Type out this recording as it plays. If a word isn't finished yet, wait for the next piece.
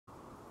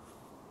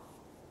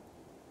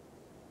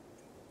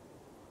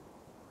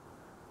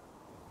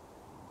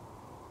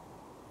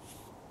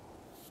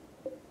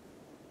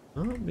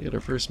Oh, we got our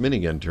first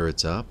minigun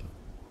turrets up.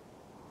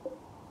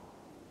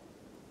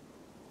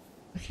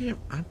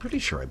 I'm pretty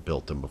sure I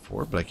built them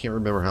before, but I can't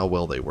remember how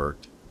well they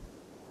worked.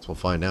 So we'll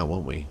find out,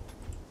 won't we?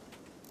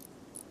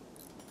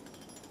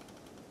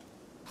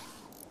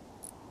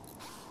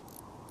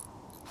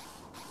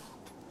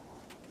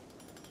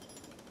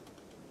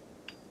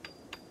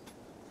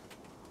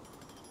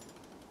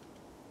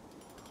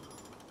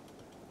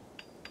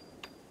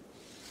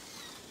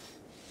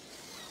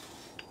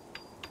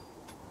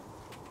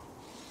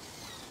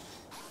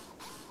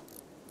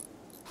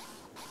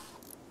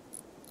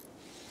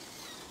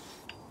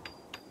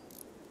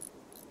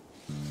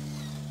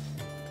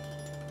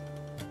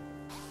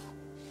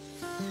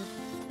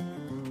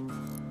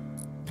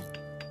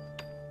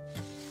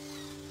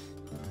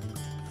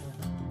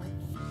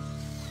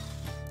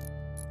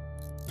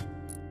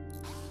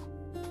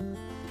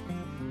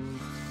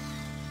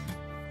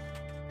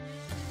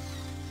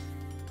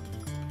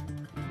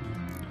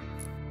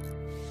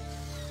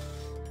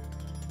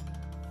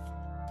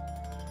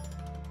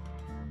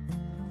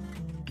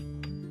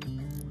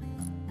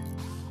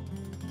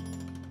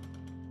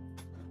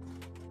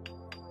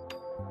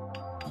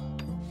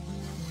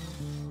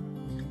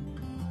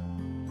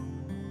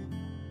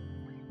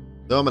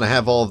 So I'm going to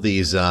have all of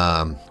these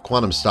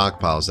quantum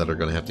stockpiles that are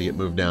going to have to get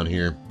moved down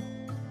here.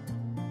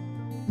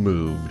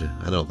 Moved.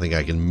 I don't think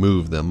I can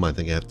move them. I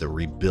think I have to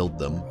rebuild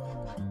them,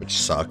 which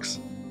sucks.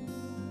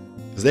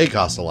 Because they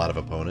cost a lot of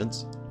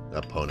components.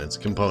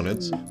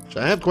 Which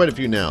I have quite a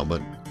few now,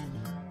 but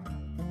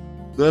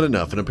not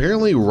enough. And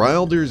apparently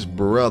Rylder's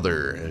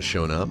brother has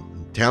shown up.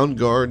 Town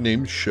guard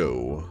named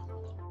Show.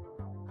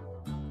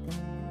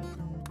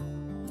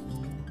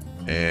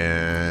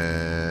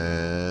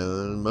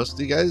 And most of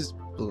you guys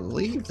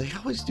leave. They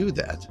always do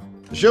that.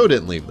 The Show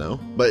didn't leave though,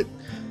 but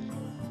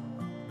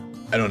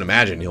I don't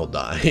imagine he'll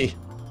die.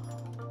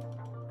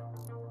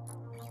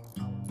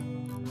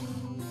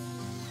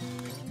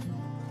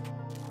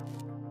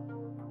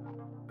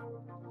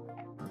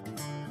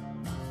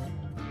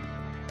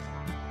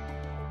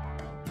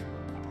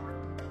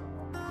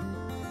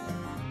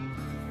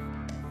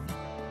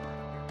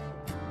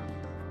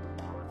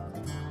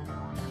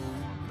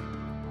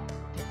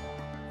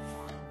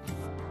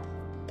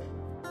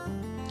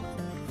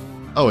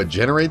 Oh, it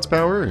generates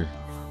power?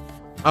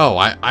 Oh,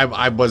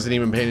 I wasn't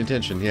even paying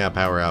attention. Yeah,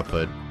 power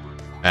output.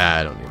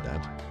 I don't need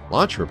that.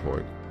 Launch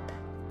report.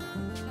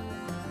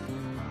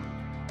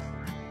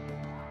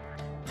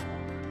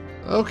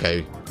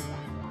 Okay.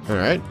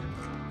 Alright.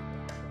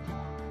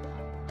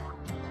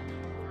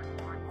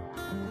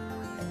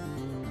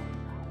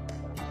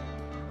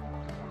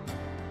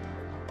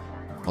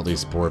 All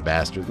these poor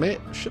bastards. Man,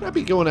 should I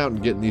be going out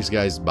and getting these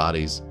guys'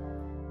 bodies?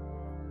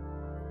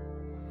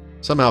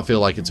 Somehow feel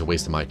like it's a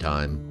waste of my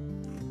time.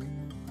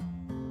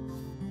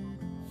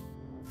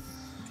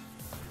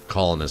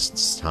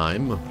 Colonists'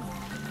 time.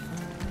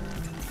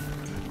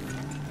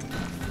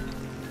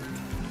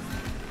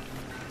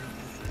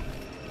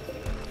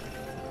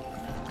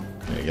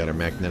 Okay, got our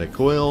magnetic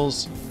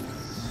coils.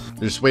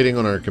 We're just waiting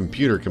on our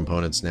computer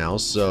components now,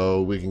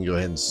 so we can go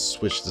ahead and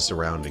switch this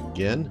around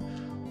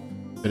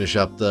again. Finish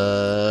up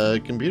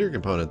the computer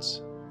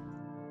components.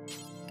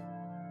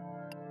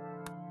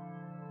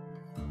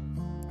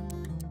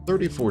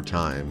 34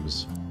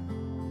 times.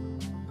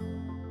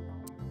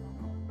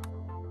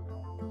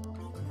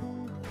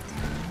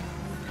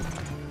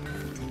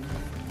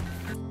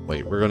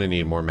 Wait, we're going to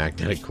need more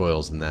magnetic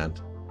coils than that.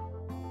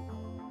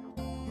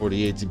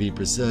 48 to be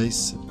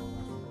precise.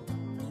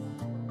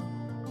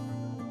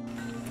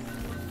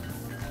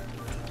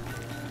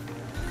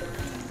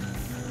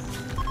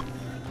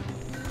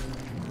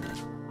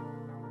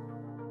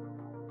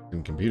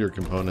 And computer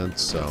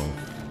components, so...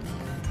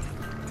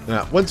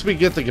 Now, once we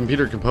get the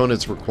computer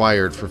components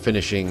required for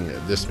finishing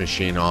this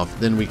machine off,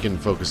 then we can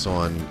focus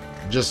on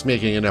just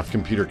making enough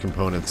computer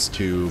components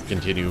to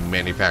continue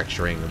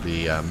manufacturing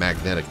the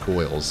magnetic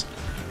coils.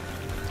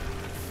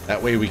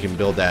 That way we can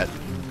build that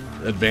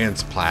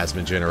advanced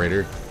plasma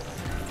generator.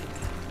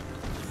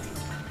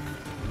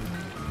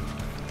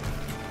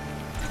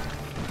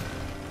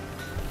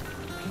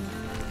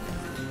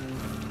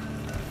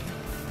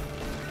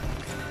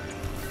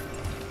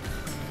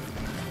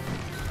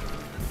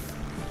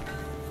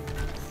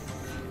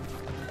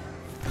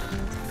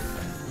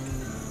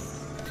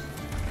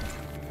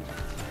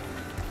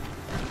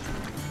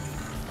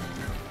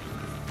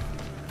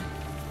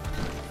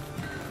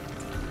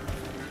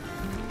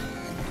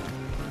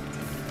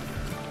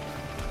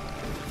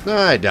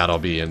 I doubt I'll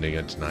be ending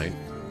it tonight.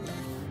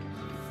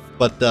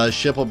 But the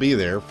ship will be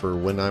there for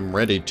when I'm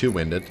ready to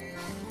end it.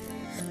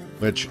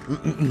 Which,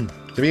 to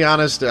be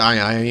honest, I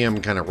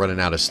am kind of running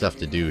out of stuff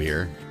to do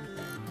here.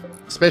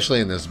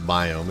 Especially in this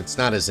biome. It's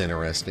not as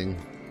interesting.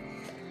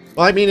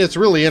 Well, I mean, it's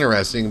really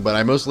interesting, but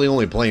I mostly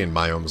only play in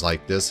biomes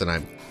like this, and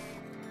I'm...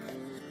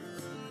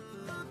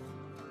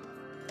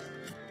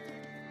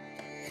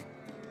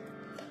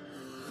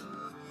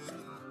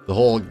 The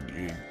whole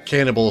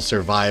cannibal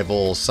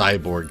survival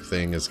cyborg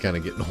thing is kind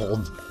of getting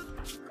old.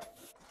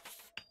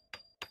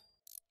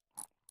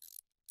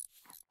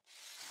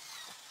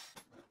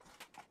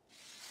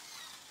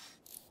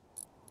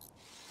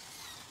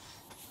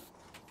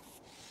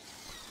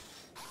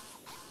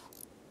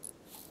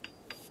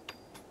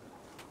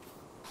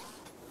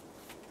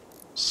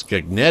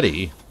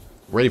 Scagnetti.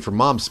 Ready for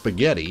mom's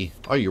spaghetti.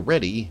 Are you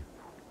ready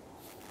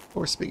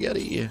for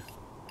spaghetti?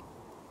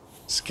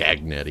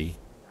 Scagnetti.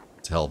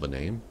 It's a hell of a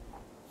name.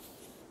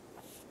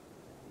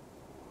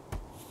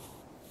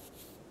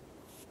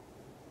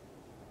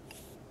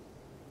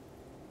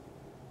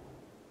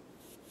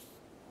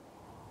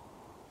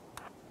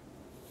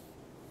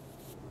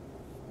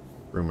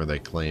 Room are they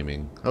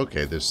claiming?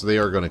 Okay, so they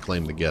are going to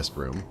claim the guest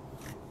room.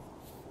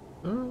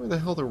 I don't know where the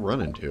hell they're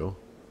running to.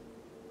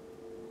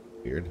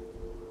 Weird.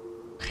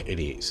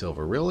 88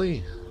 silver,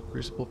 really?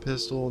 Crucible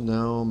pistol,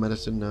 no.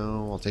 Medicine,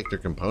 no. I'll take their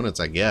components,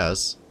 I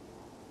guess.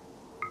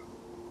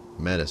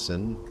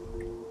 Medicine.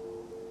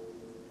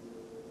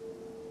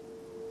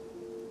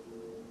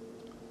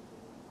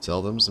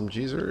 Sell them some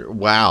cheeser.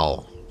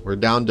 Wow. We're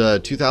down to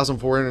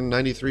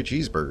 2,493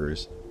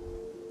 cheeseburgers.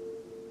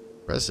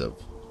 Impressive.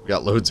 We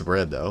got loads of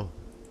bread, though.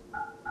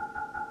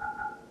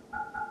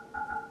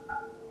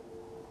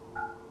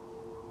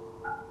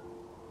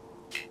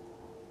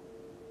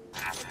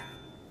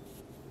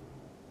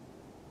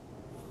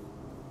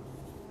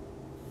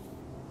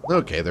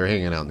 Okay, they're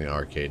hanging out in the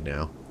arcade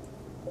now.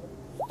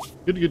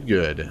 Good, good,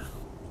 good.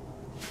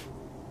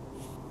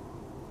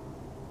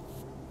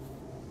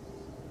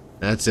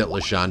 That's it,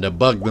 LaShonda.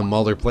 Bug them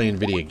while they're playing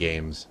video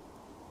games.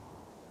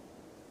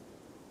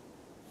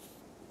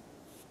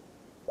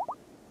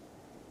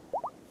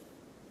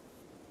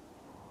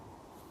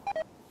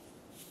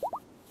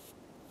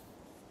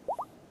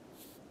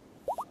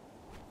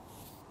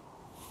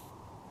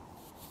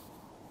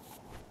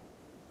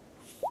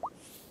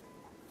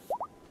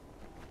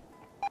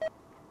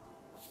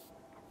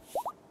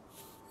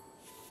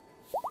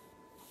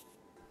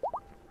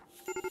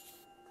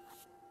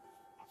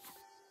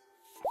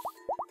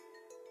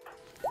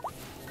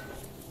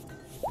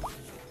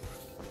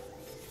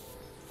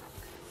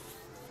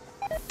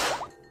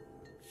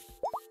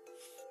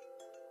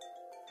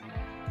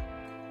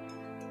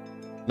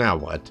 Now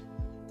what?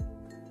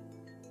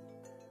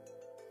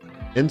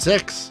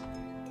 Insects?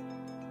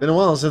 Been a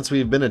while since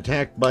we've been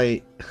attacked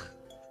by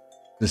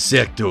the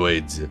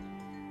sectoids.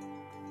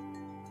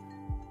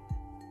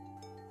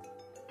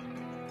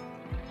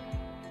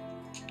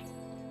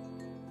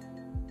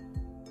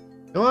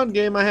 Come on,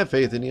 game, I have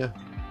faith in you.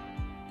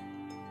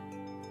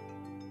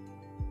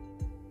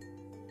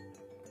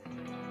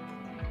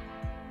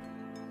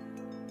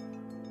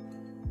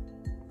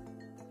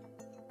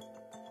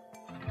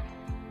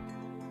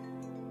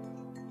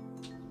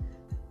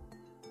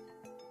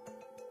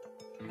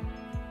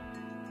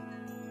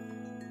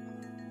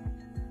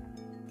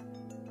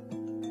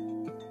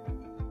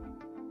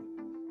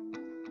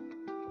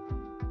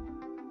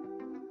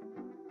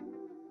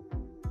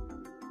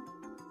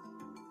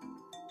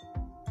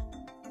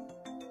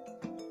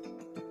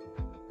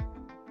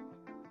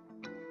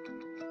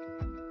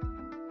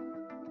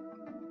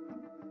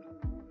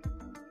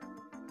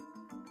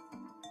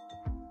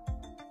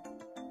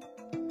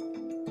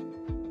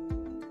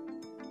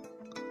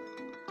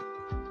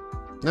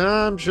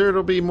 I'm sure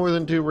it'll be more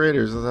than 2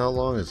 raiders with how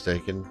long it's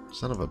taken.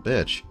 Son of a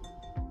bitch.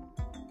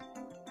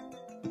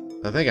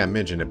 I think I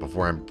mentioned it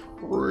before. I'm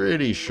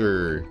pretty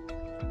sure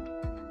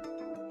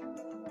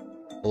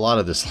a lot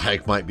of this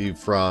lag might be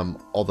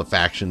from all the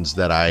factions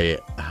that I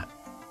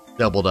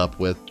doubled up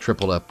with,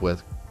 tripled up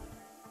with.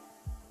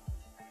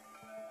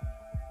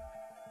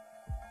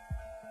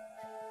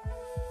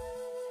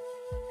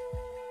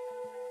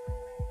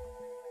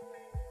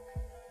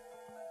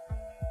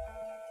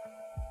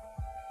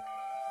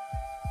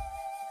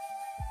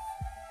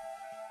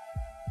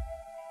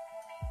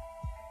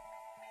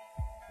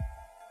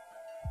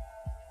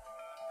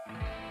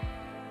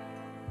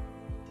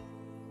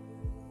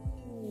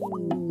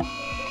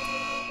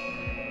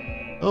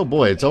 Oh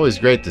boy, it's always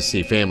great to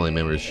see family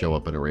members show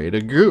up in a raid.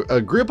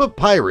 A group of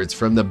pirates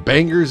from the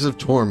Bangers of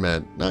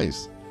Torment.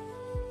 Nice.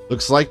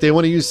 Looks like they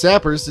want to use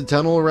sappers to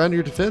tunnel around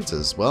your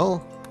defenses.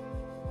 Well,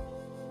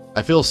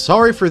 I feel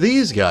sorry for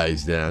these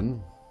guys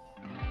then.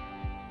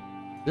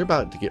 They're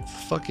about to get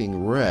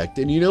fucking wrecked.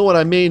 And you know what?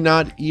 I may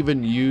not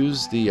even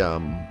use the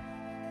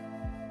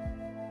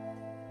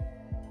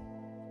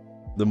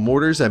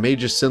mortars. I may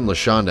just send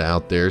LaShonda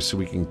out there so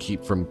we can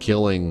keep from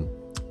killing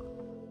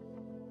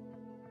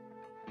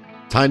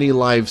Tiny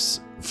Life's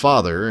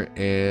father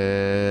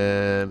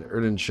and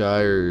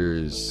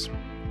Erdenshire's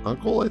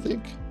uncle, I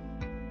think.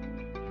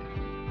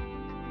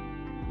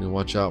 And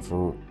watch out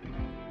for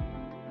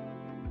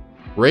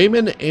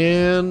Raymond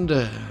and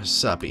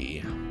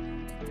Suppy.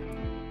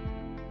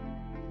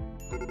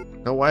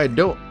 Now, what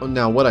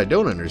I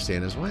don't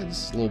understand is why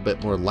this is a little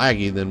bit more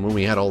laggy than when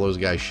we had all those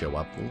guys show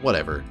up.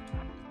 Whatever.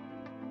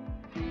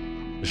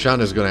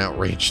 LaShonda's going to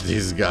outrange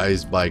these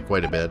guys by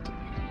quite a bit.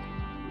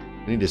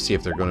 I need to see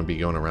if they're going to be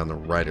going around the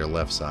right or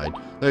left side.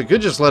 I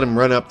could just let them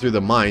run up through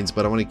the mines,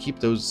 but I want to keep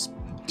those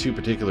 2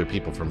 particular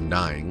people from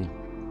dying.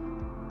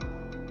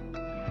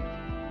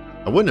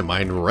 I wouldn't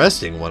mind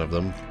arresting one of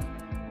them.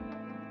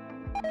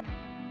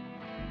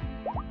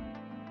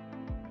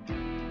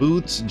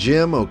 Boots,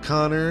 Jim,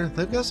 O'Connor.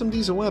 They've got some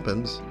decent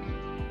weapons.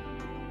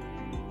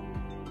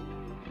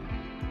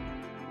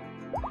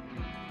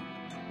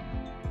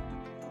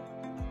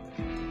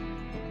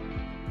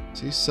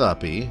 See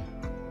Suppy.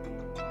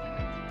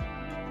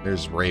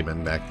 There's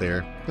Raymond back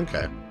there.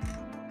 Okay.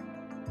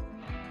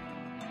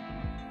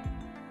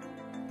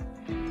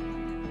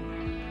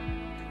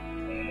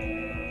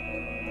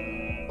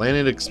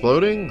 Planet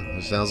exploding?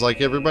 It sounds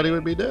like everybody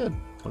would be dead.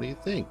 What do you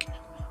think?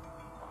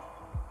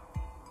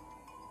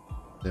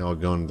 They all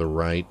going to the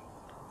right.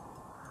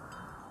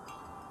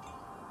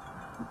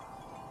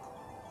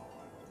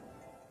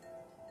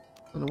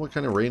 I don't know, what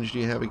kind of range do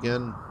you have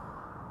again?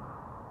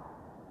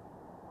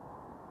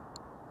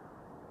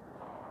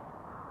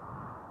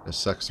 It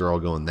sucks they're all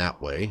going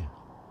that way.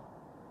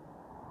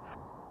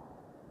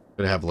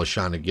 Gonna have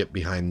Lashana get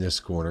behind this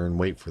corner and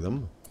wait for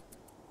them.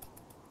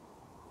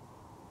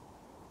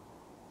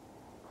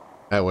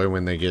 That way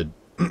when they get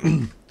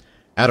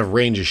out of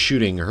range of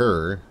shooting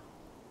her,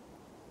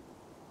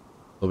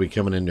 they'll be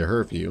coming into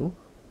her view.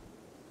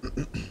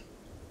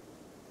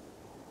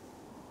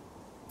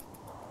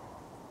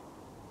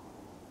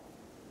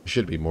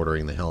 Should be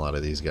mortaring the hell out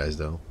of these guys,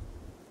 though.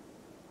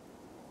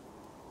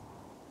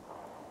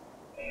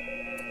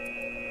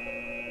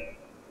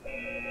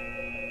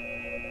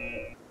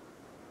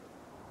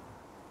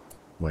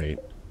 Wait.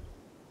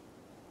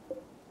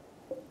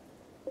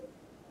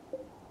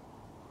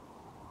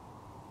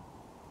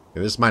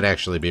 Yeah, this might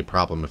actually be a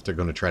problem if they're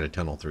going to try to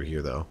tunnel through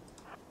here, though.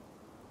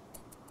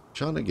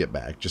 Trying to get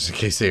back, just in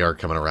case they are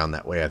coming around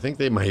that way. I think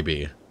they might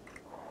be.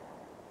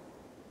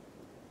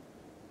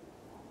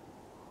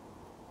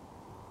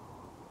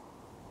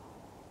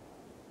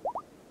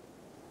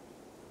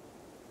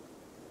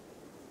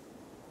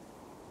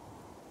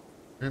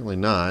 Apparently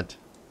not.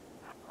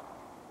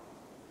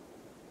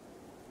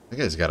 That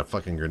guy's got a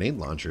fucking grenade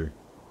launcher.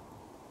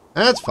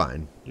 That's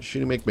fine. Just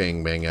shoot him,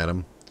 bang bang at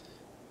him.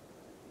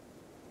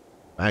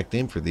 Back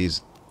in for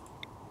these.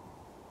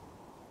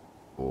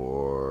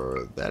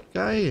 Or that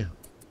guy?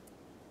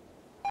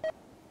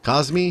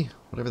 Cosme?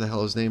 Whatever the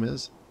hell his name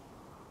is.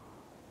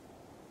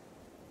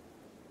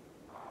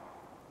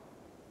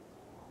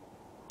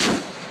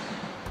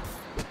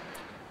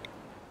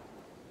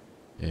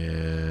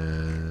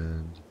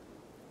 And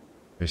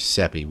there's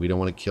Seppi. We don't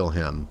want to kill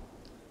him.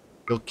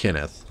 Kill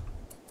Kenneth.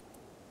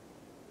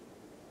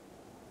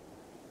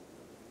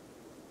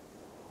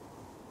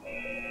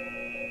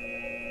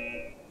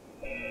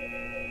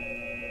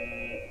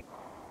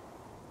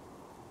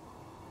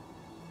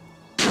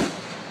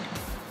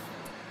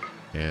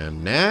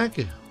 And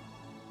Nag.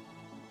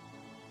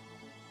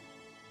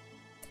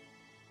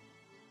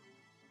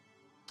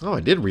 Oh, I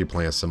did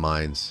replant some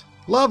mines.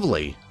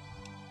 Lovely.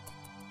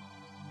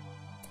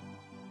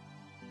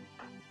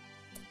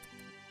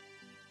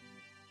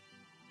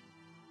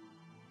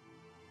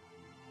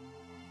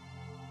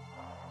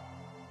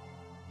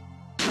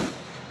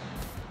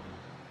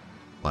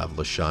 I'll have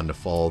LaShawn to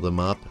follow them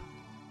up.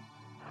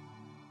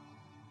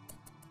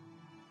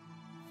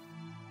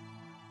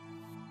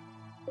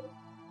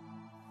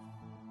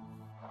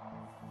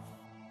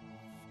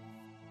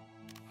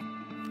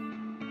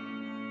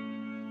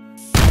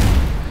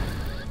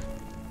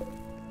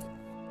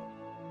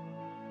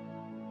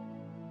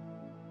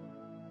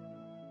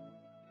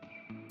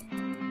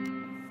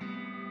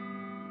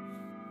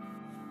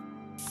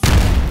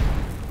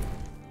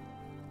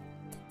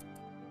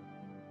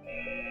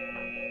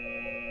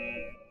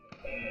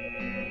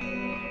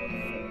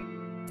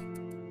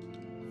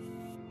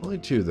 Only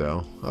two,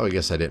 though. Oh, I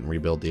guess I didn't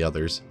rebuild the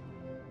others.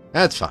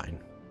 That's fine.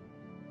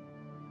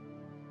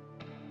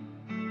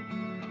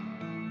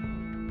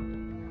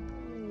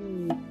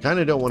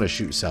 Kinda don't want to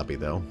shoot Suppy,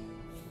 though.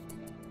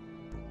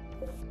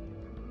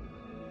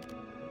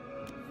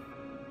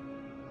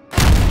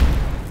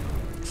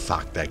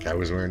 Fuck, that guy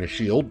was wearing a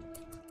shield.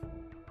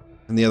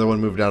 And the other one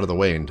moved out of the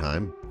way in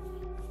time.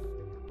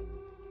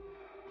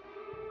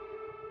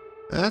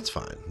 That's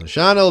fine.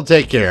 LaShawn will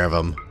take care of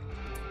him.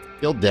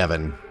 Kill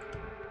Devin.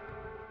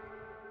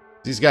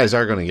 These guys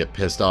are going to get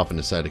pissed off and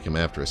decide to come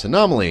after us.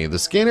 Anomaly. The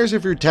scanners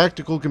of your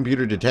tactical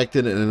computer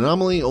detected an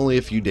anomaly only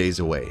a few days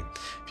away.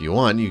 If you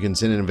want, you can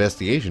send an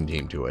investigation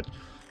team to it.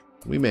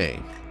 We may.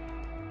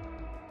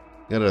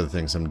 Got other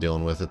things I'm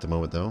dealing with at the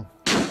moment, though.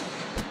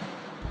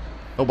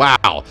 Oh,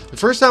 wow. The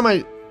first time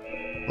I...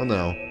 Oh,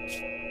 no.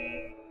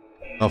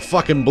 I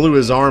fucking blew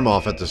his arm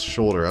off at the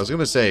shoulder. I was going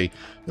to say, you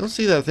don't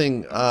see that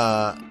thing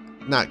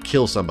not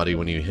kill somebody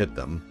when you hit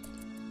them.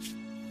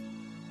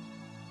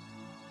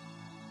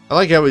 I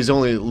like how he's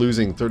only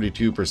losing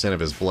 32% of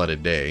his blood a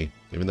day,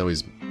 even though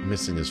he's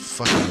missing his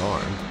fucking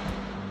arm.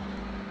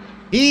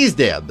 He's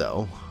dead,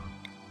 though.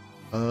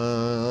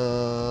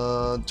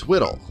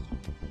 Twiddle.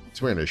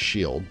 He's wearing a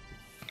shield.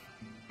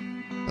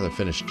 Now they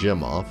finished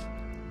Jim off.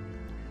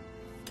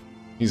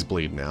 He's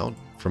bleeding out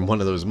from one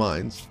of those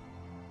mines.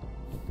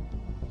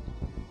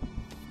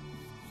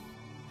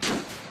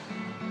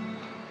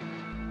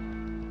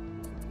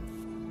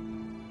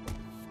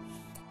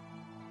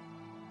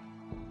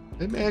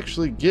 They may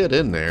actually get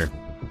in there.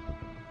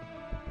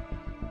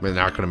 I mean,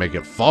 they're not going to make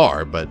it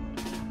far, but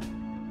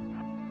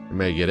they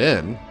may get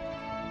in.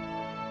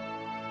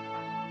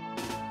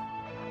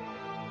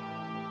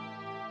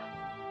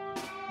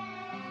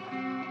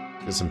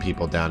 Get some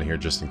people down here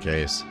just in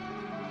case.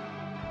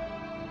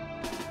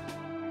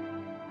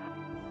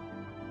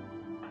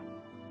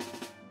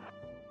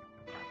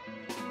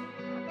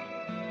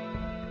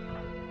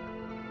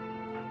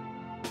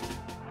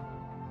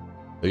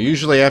 So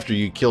usually after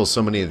you kill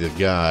so many of the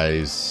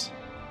guys,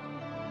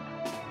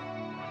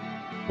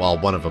 while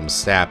one of them's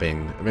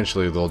sapping,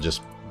 eventually they'll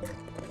just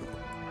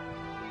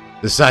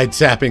decide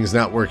sapping's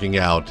not working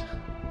out.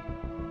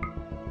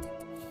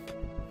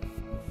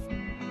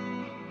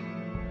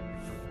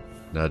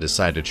 Now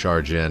decide to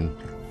charge in.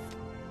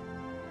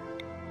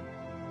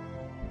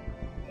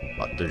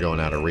 But they're going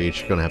out of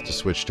reach. Gonna have to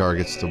switch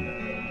targets to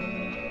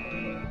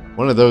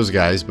one of those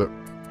guys, but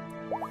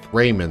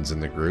Raymond's in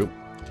the group.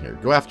 Here,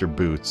 go after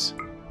Boots.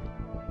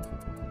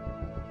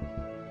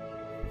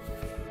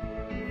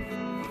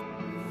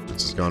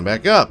 Boots has gone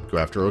back up. Go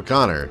after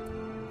O'Connor.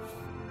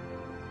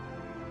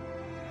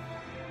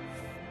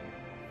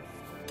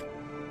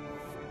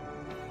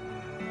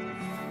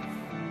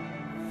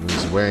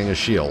 He's wearing a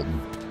shield.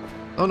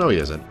 Oh, no, he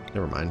isn't.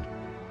 Never mind.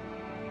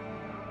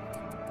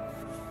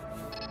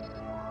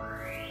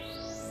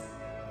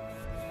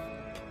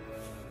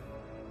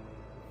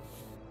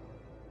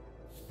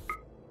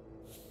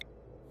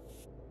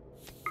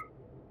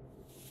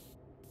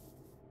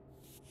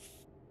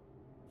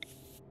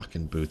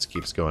 Fucking Boots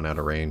keeps going out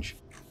of range.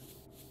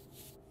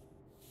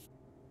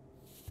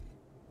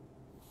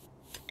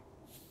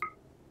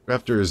 Go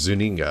after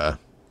Zuninga.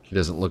 He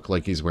doesn't look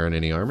like he's wearing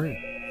any armor.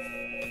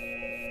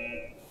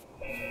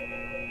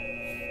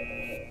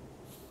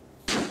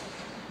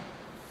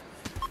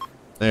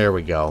 There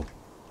we go.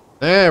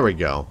 There we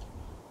go.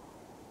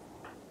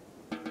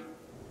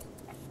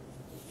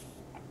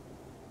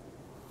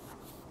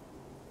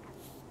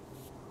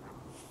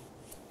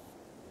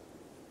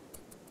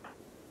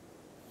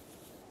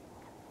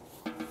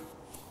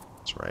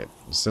 That's right.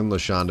 Send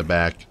LaShonda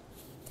back.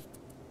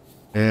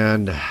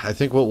 And I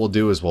think what we'll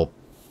do is we'll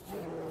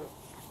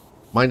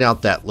mine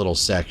out that little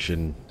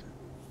section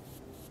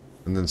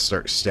and then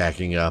start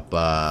stacking up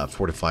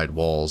fortified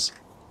walls.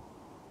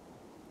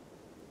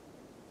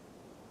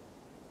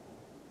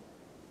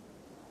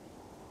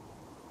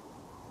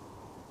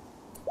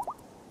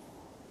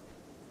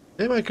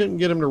 Maybe I couldn't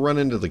get him to run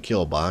into the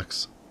kill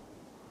box.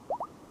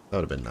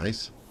 That would have been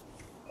nice.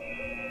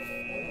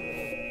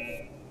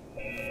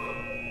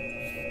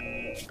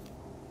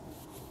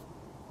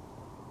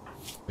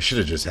 I should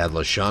have just had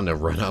LaShonda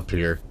run up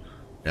here.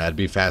 Yeah, it'd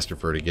be faster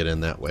for her to get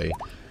in that way.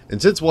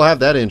 And since we'll have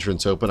that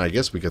entrance open, I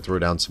guess we could throw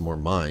down some more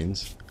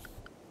mines.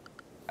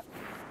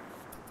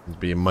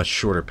 It'd be a much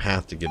shorter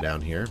path to get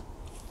down here.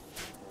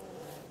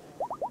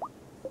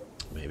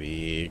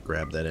 Maybe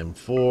grab that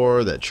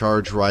M4, that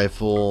charge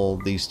rifle,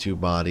 these two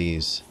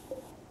bodies.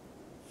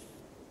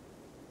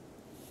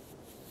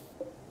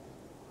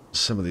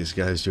 Some of these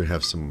guys do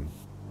have some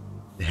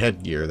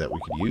headgear that we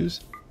could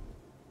use.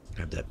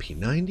 Grab that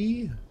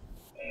P90.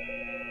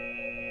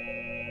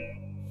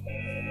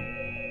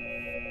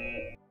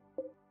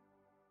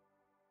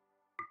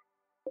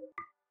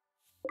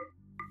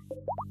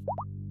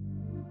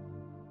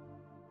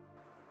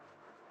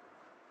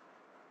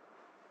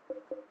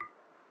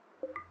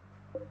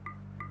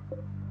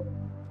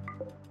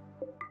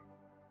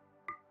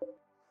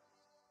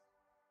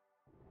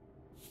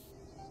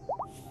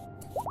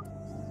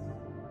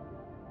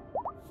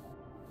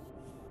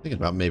 Thinking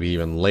about maybe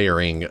even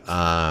layering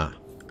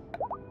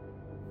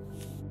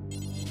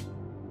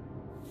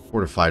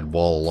fortified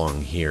wall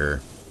along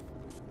here,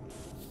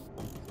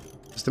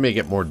 just to make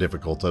it more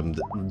difficult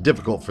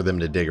for them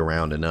to dig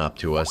around and up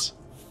to us.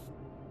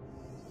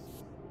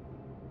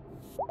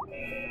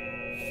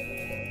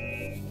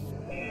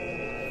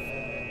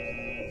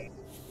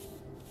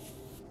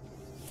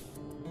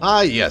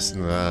 Ah, yes,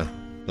 the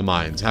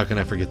mines. How can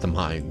I forget the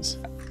mines?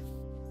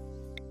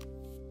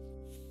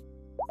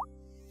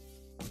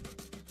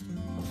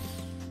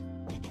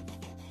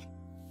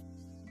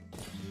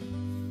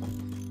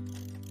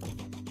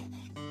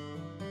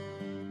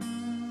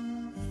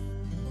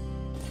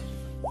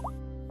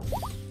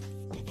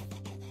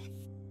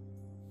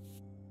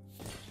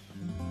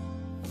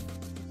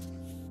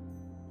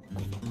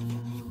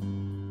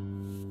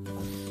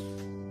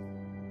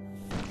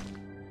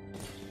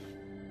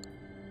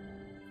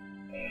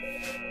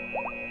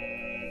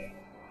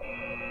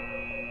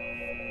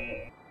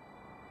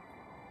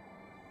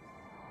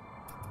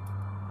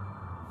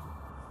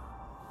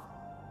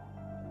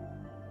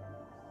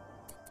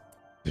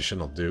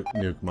 Additional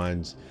nuke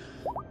mines.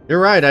 You're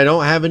right. I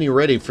don't have any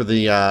ready for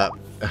the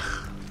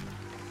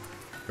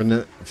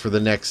for the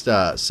next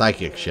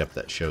psychic ship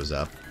that shows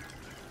up.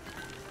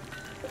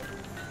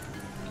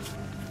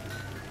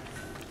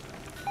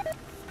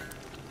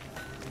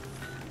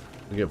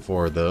 We get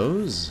 4 of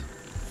those.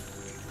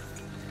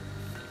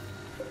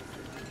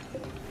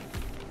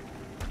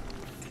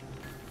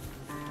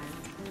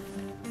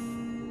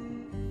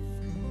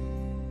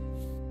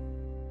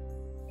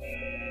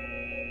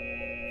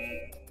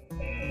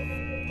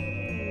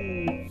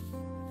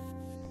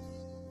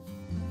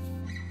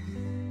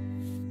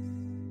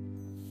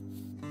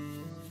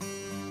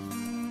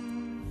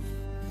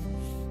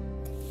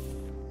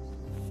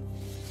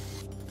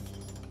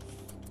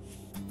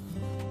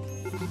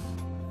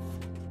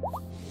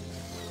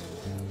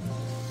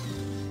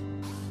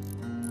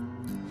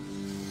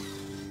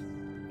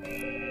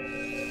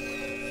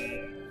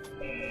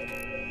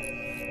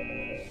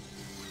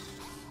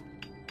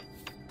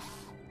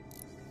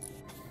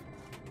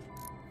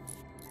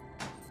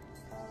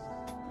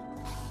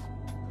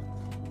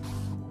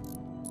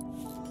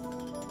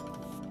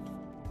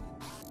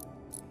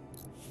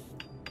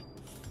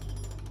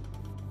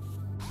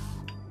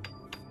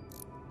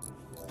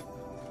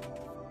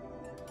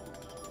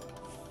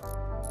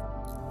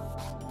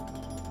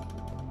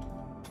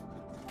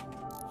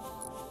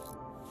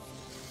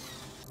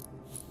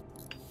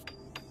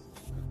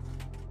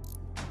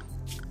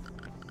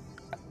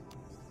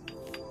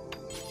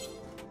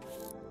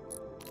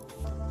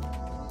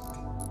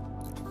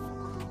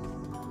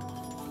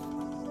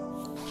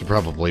 Should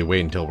probably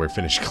wait until we're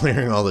finished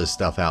clearing all this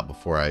stuff out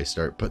before I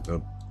start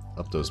putting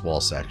up those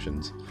wall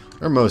sections.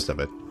 Or most of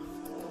it.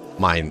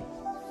 Mine,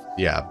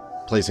 yeah,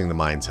 placing the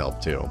mines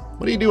help too.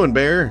 What are you doing,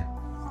 bear?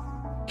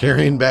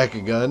 Carrying back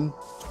a gun?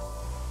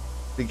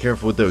 Be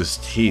careful with those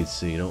teeth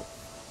so you don't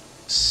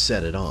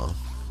set it off.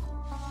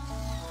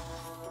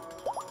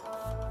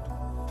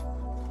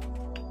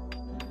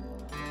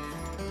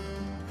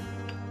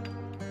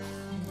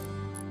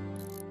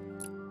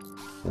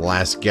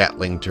 Last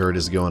Gatling turret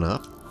is going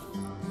up.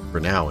 For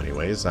now,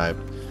 anyways. I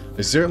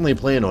certainly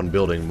plan on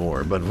building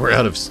more, but we're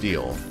out of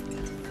steel.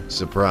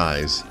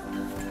 Surprise.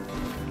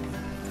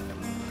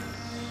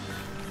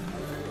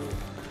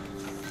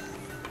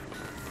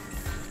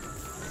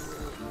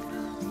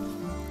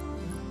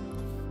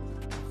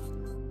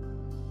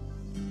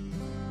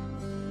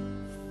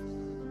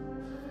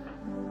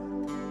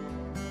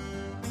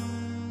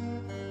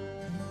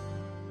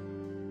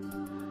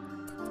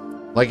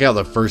 Like how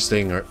the first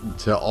thing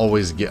to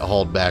always get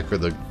hauled back are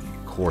the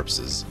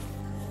corpses.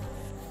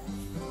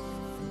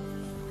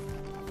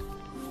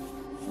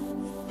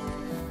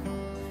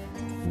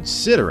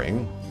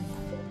 Considering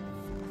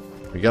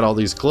we got all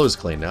these clothes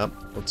cleaned up,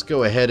 let's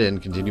go ahead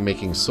and continue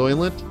making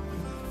soylent.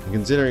 And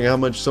considering how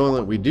much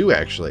soylent we do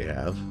actually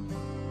have,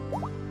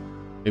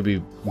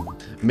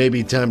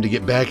 maybe time to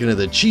get back into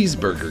the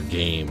cheeseburger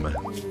game.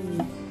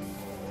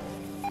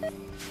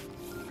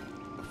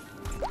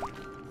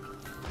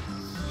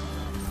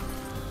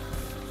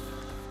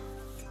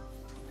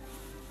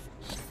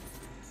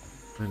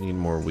 I need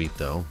more wheat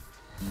though,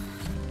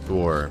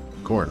 or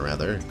corn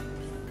rather,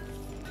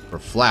 or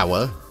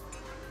flour.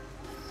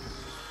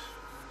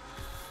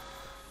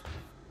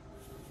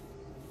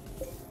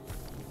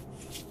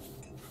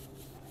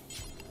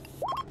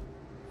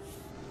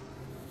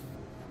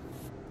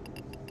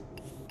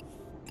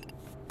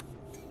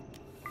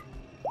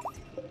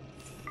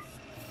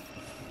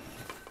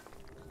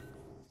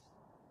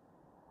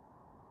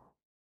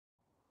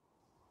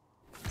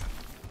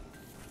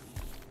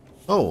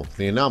 Oh,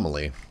 the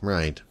anomaly.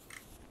 Right.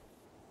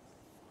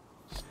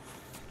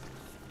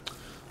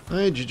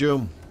 Hi,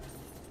 Jojo.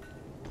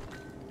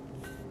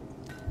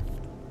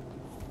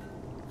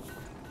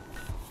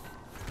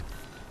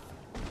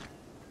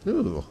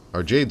 Ooh,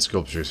 our jade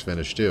sculpture's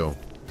finished too.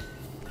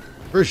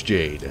 First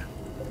jade.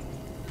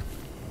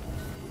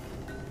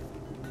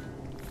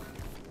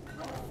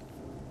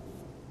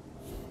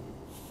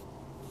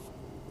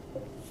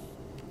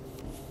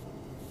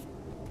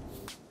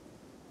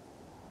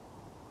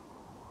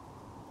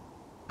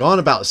 Gone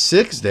about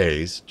 6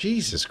 days.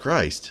 Jesus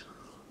Christ.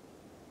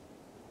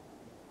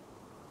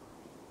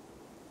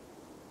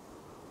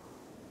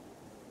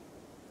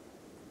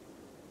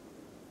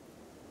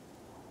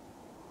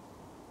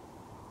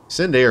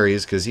 Send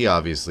Ares, because he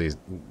obviously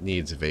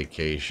needs a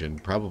vacation.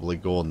 Probably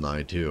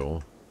Goldeneye,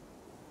 too.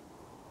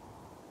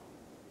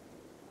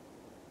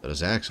 That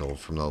is Axel,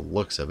 from the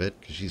looks of it,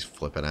 because she's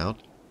flipping out.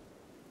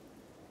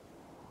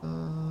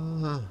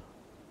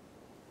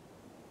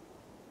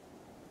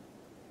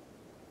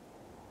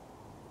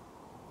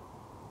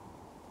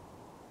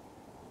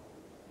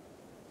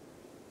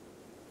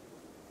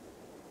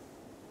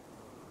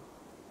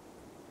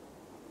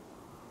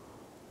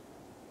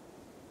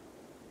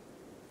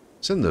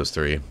 Send those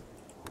 3.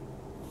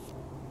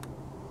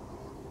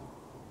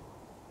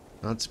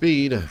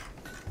 Godspeed.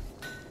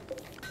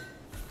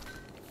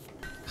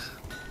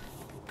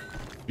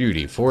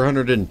 Beauty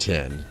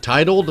 410.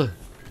 Titled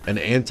An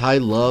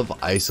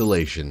Anti-Love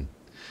Isolation.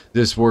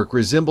 This work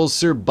resembles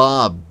Sir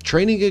Bob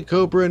training a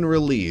cobra in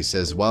release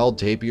as wild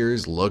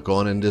tapirs look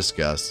on in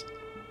disgust.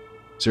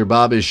 Sir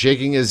Bob is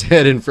shaking his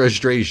head in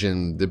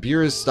frustration. The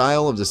purest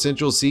style of the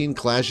central scene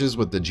clashes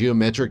with the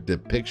geometric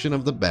depiction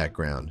of the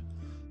background.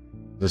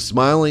 The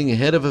smiling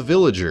head of a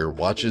villager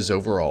watches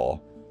over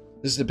all.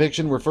 This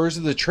depiction refers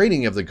to the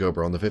training of the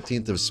cobra on the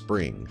 15th of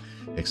spring.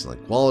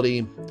 Excellent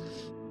quality.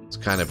 It's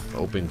kind of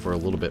hoping for a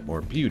little bit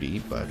more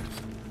beauty, but...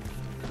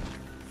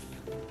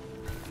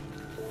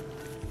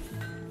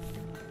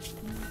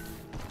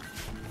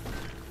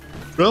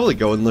 probably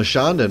go in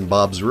LaShonda in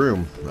Bob's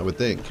room, I would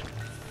think.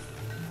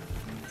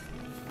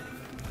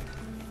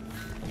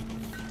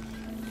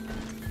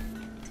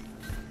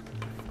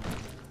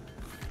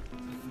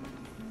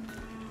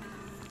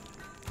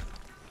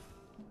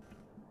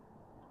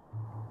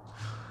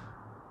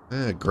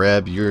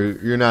 Grab,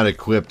 you're not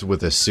equipped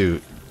with a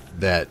suit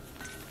that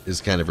is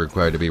kind of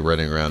required to be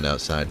running around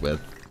outside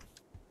with.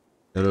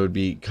 And it would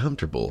be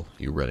comfortable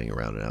you running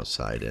around and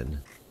outside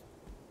in.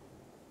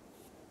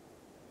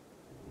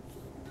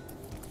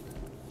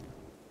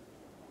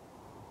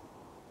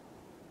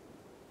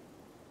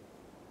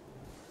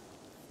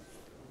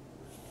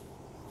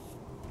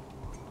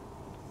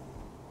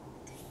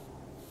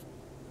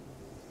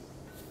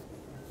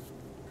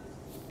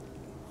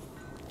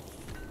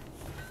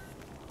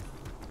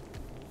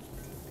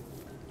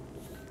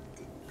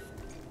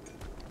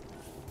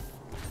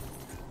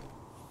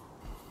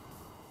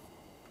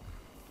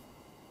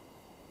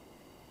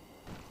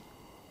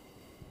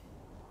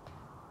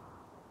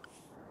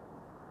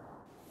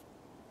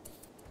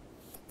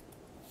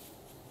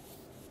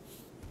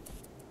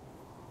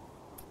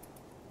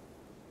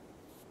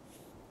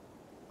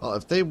 Well,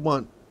 if they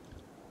want...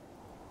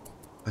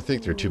 I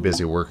think they're too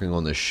busy working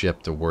on the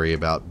ship to worry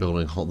about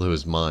building all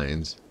those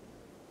mines.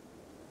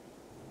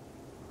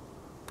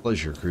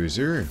 Pleasure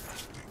cruiser.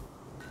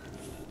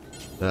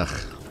 Ugh.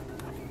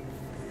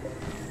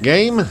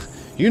 Game,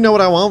 you know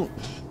what I want.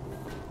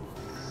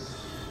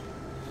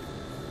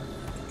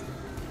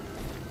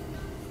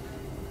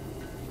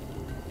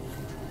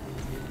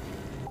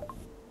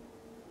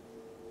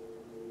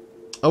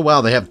 Oh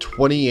wow, they have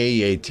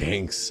 20 AA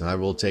tanks. I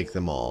will take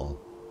them all.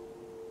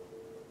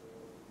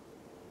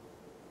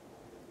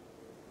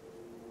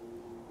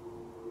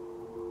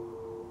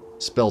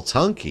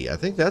 Speltunky. I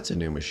think that's a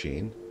new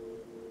machine.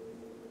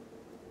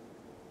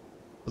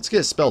 Let's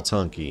get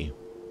Speltunky.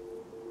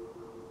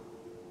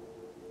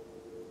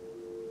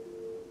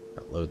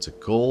 Got loads of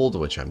gold,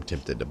 which I'm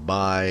tempted to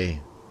buy.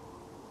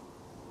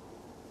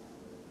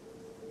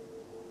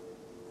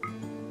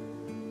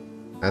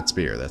 That's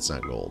beer, that's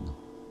not gold.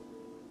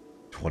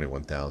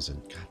 21,000.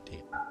 God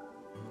damn.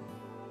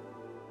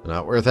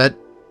 Not worth it.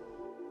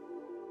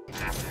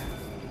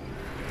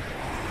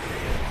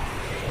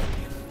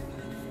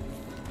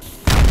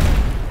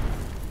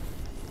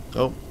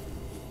 Oh.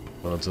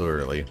 Well, too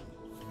early.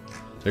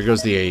 There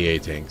goes the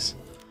AA tanks.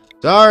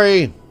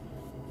 Sorry!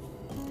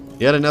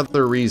 Yet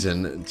another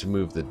reason to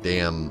move the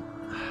damn...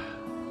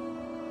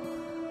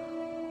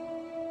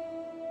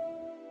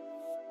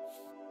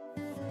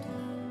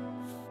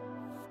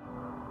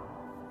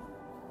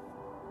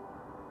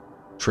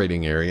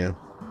 trading area.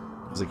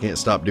 Because I can't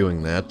stop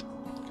doing that.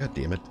 God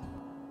damn it.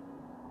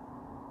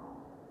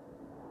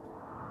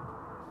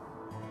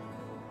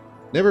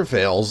 Never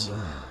fails.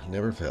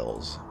 Never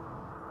fails.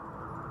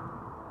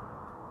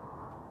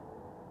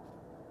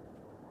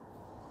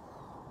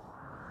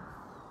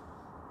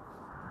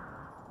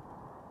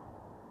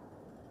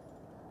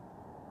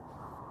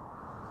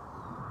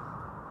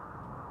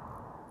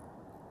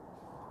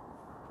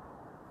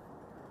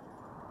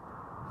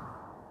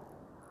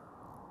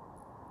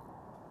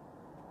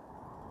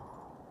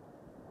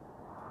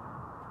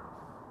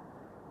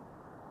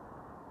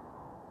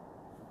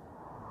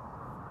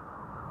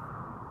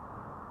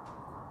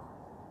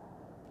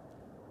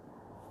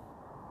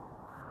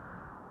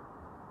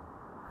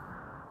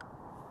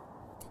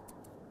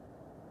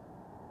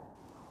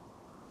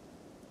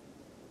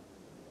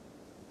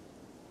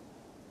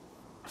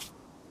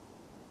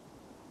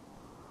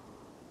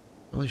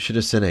 Well, you should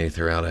have sent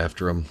Aether out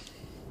after him.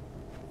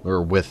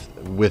 Or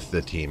with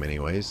the team,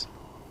 anyways.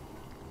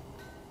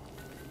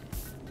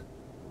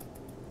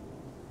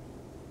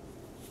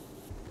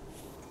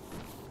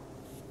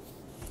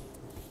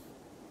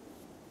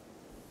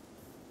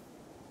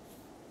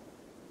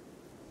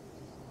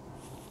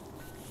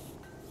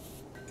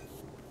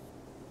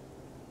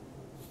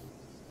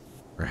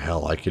 Or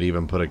hell, I could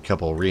even put a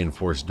couple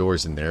reinforced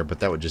doors in there, but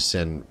that would just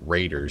send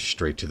raiders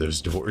straight to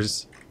those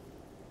doors.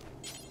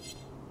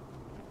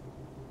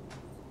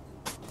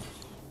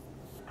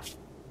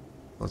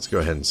 Let's go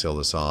ahead and seal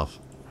this off.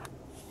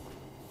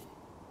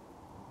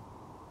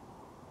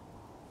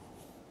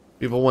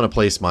 People want to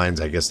place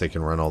mines, I guess they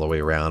can run all the way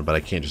around, but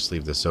I can't just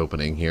leave this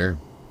opening here.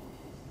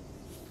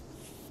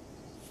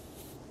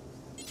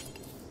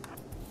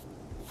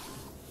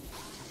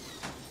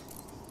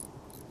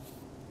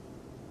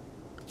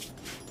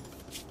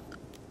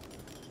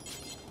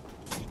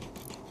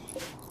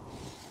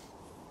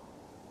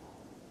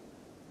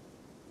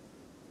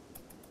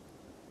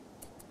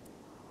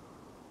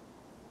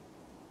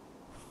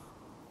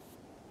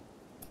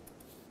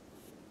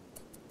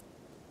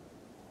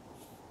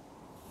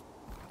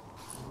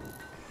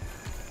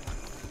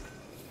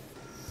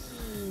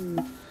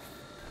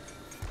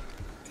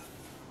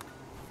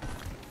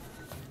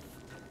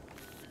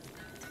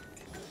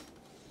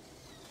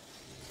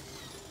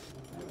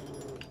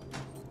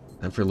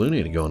 And for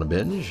Looney to go on a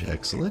binge.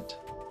 Excellent.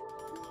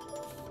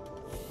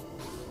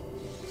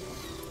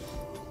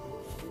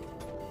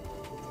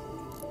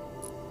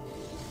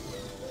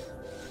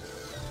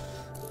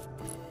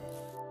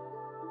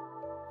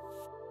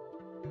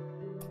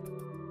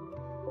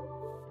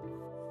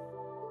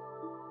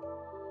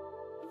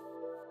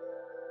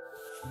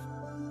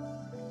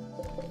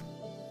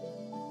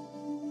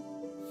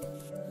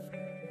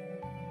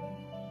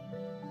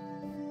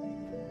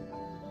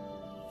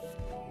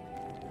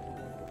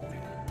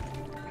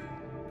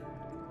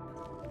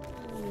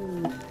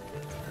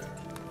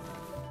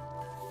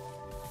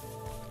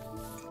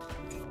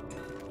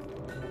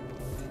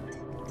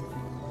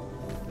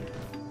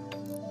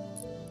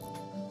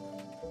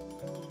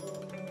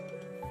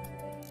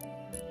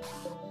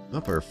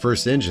 Up, our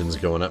first engine's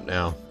going up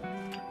now.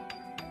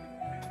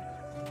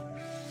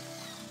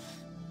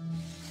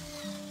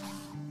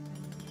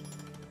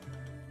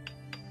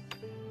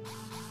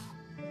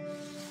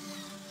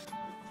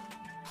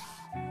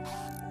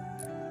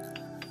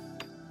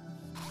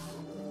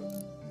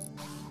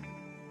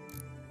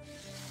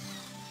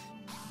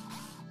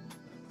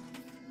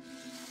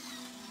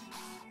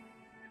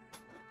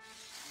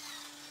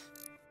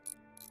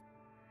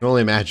 I can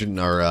only imagine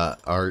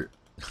our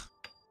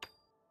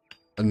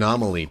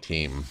anomaly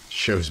team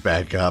shows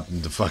back up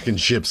and the fucking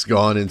ship's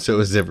gone and so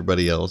is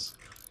everybody else.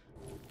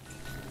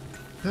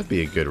 That'd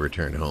be a good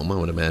return home, I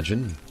would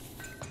imagine.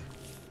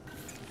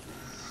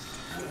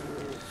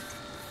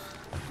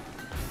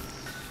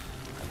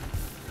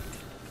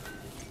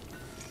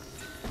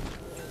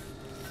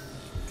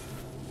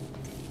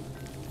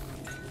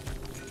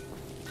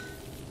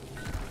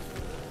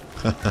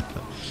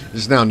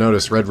 Just now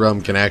noticed Red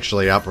Rum can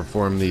actually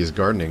outperform these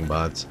gardening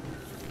bots.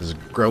 It's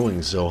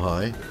growing so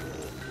high.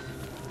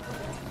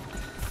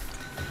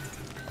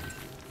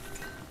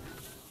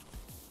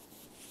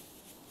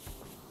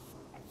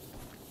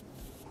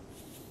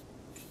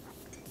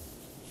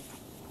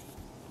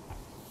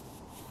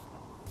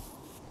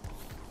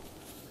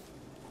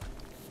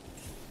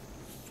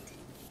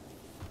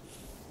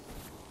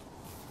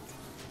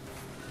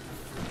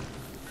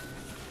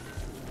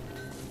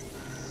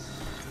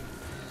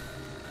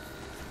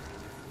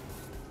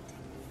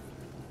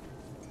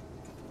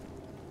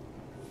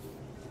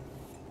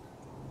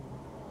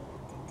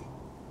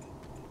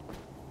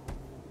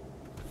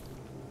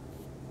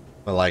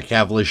 I like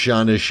have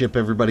Lashana ship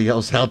everybody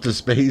else out to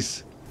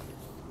space.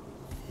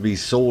 Be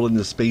sold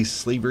into space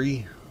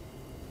slavery.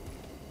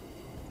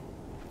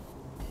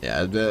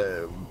 Yeah,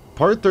 the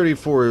part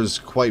 34 is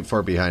quite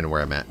far behind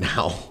where I'm at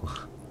now.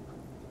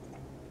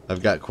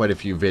 I've got quite a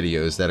few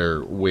videos that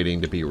are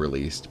waiting to be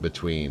released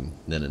between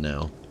then and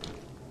now.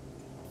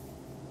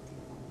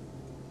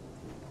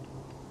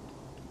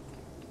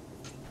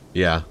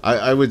 Yeah,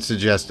 I would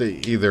suggest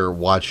either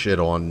watch it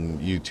on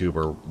YouTube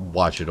or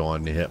watch it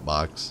on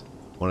Hitbox.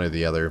 One or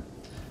the other.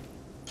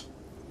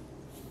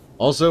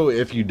 Also,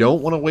 if you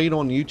don't want to wait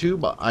on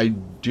YouTube, I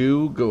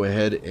do go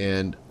ahead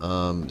and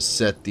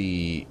set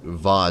the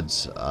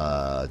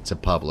VODs to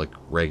public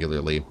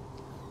regularly.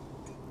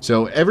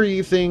 So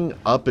everything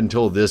up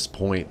until this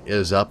point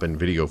is up in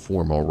video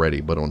form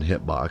already, but on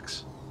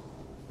Hitbox.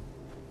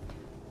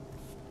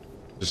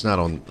 Just not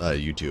on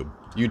YouTube.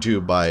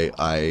 YouTube,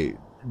 I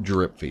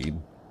drip feed.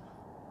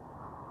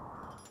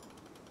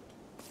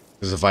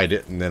 Because if I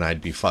didn't, then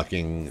I'd be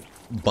fucking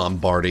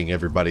bombarding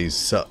everybody's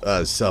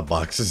sub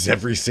boxes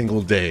every single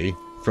day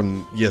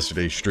from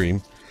yesterday's stream.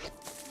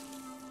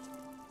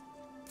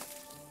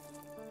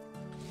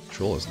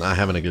 Troll is not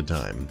having a good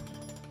time.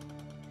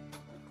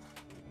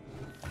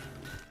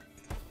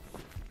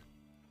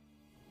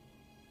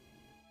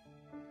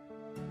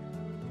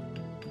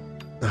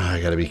 I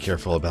gotta be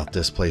careful about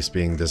this place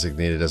being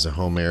designated as a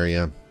home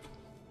area. In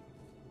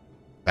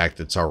fact,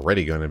 it's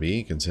already going to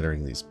be,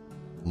 considering these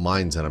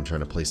mines that I'm trying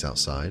to place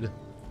outside.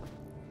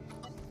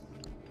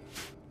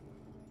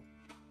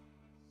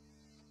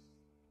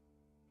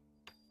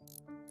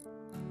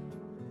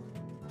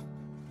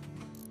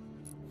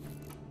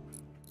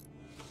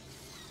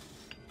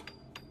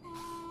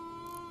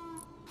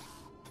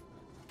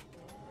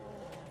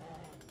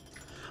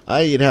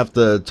 I'd have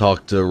to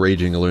talk to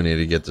Raging Illuminator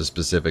to get the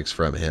specifics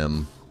from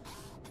him.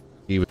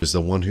 He was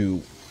the one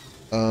who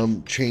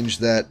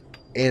changed that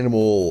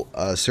animal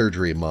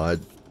surgery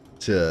mod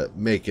to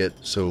make it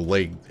so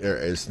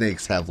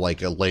snakes have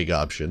like a leg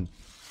option.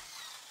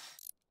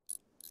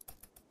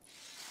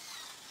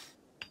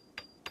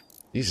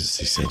 Jesus,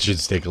 these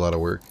engines take a lot of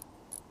work.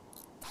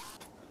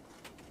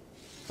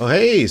 Oh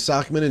hey,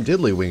 Sockman and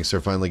Diddlywinks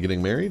are finally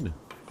getting married.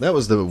 That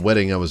was the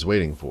wedding I was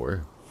waiting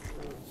for.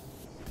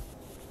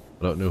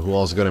 I don't know who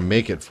all's going to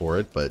make it for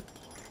it, but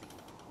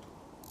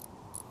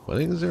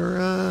weddings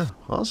are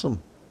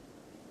awesome.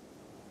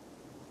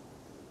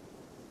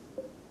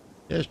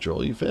 Yes,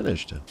 Joel, you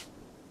finished.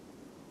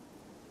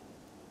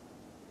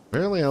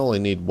 Apparently I only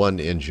need one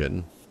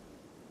engine.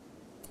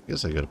 I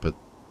guess I gotta put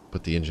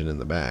the engine in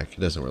the back. It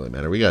doesn't really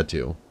matter. We got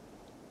two.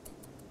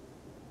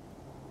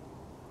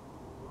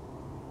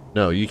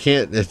 No, you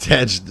can't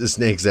attach the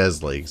snakes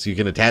as legs. You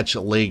can attach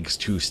legs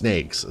to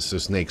snakes, so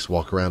snakes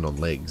walk around on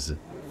legs.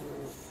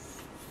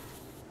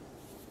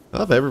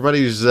 Oh,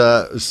 everybody's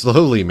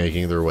slowly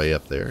making their way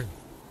up there.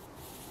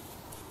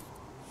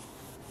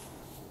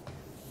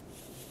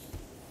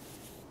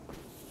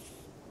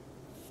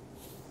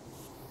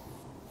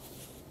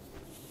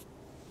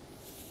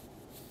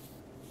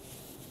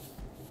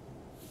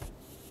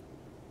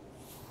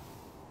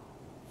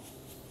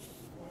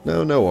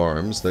 No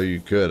arms, though you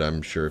could,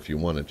 I'm sure, if you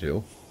wanted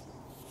to.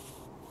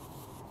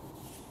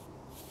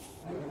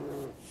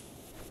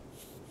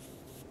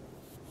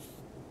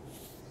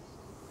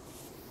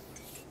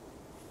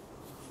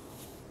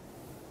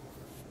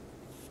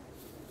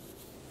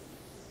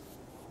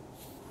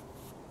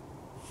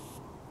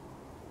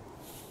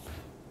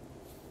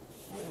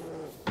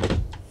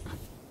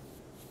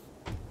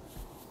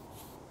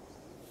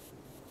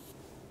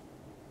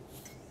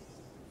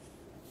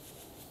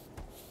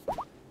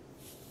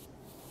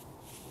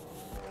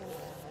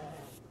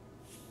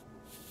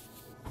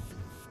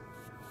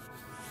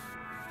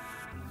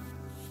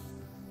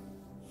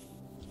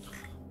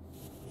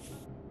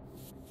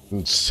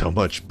 So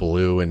much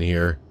blue in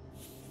here.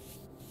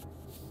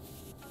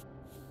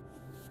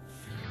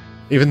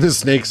 Even the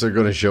snakes are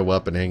going to show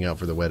up and hang out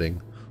for the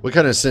wedding. What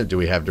kind of scent do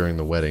we have during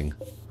the wedding?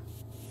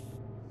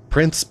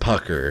 Prince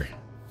Pucker.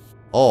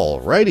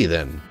 Alrighty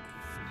then.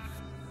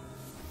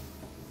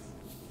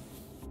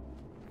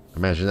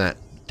 Imagine that.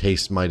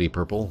 Taste mighty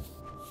purple.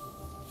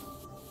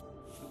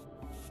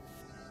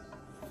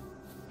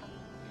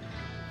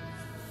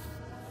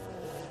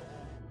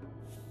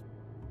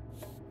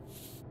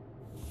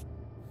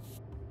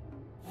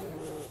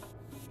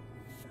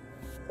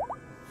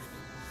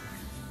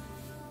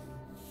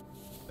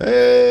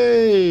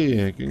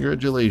 Hey!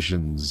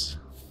 Congratulations.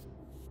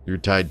 You're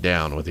tied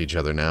down with each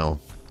other now.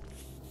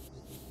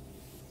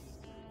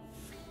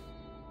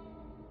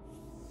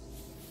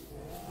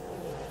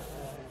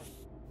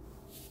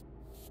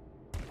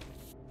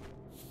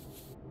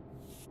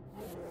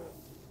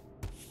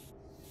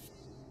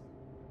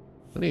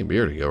 Plenty of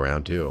beer to go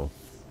around, too.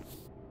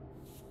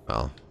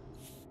 Well,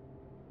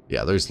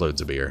 yeah, there's loads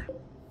of beer.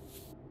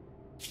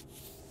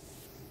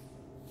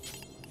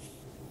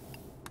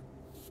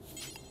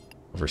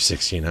 Over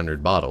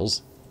 1,600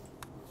 bottles.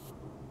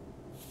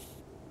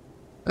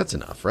 That's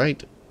enough,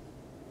 right?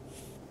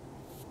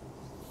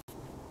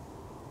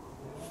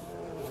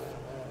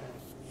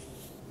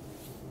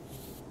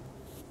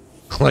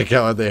 Like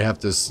how they have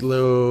to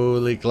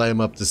slowly climb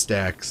up the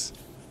stacks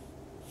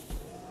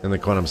in the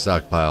quantum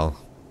stockpile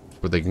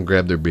where they can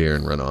grab their beer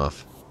and run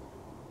off.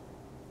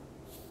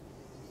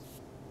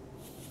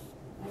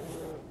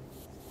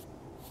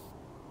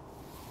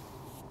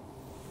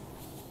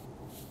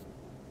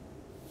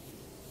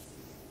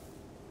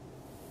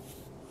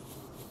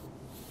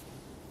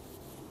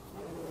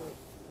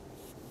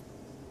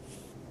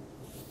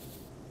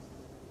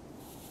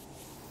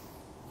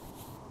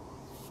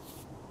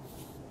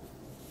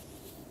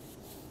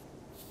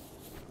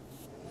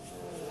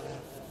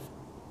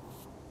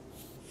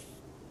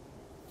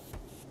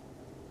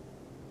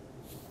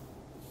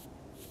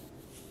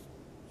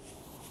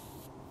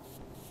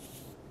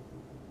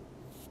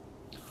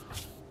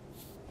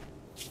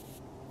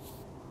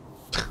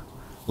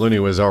 Looney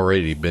was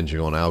already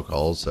binging on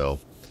alcohol, so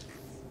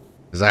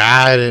he's like,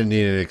 I didn't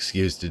need an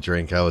excuse to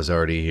drink. I was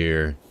already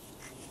here.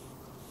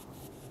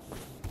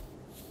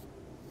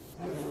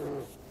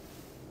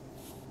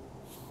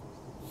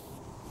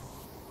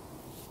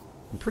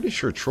 I'm pretty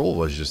sure Troll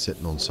was just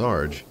sitting on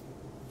Sarge.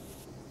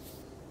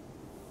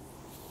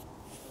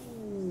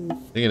 I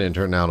think it didn't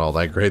turn out all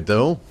that great,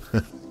 though.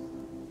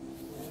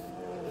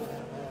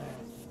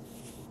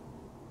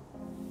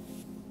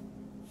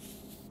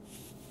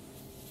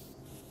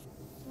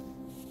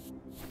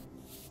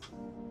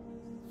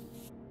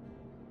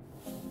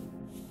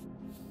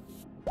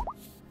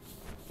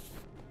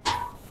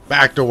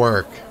 Back to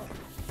work.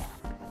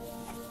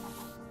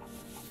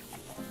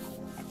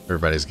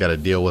 Everybody's got to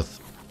deal with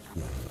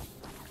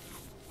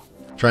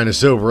trying to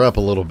sober up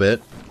a little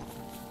bit.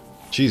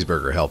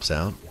 Cheeseburger helps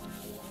out.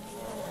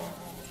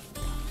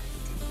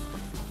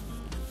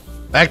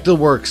 Back to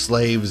work,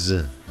 slaves.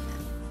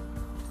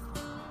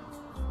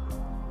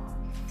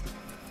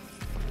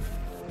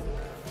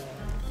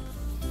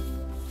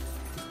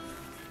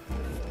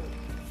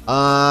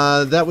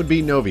 That would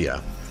be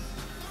Novia.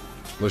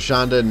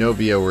 Lashonda and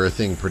Novia were a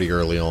thing pretty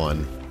early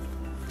on.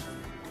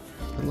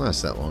 Didn't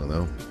last that long,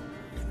 though.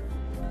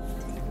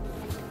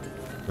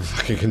 The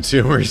fucking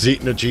consumer is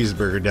eating a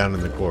cheeseburger down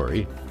in the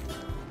quarry.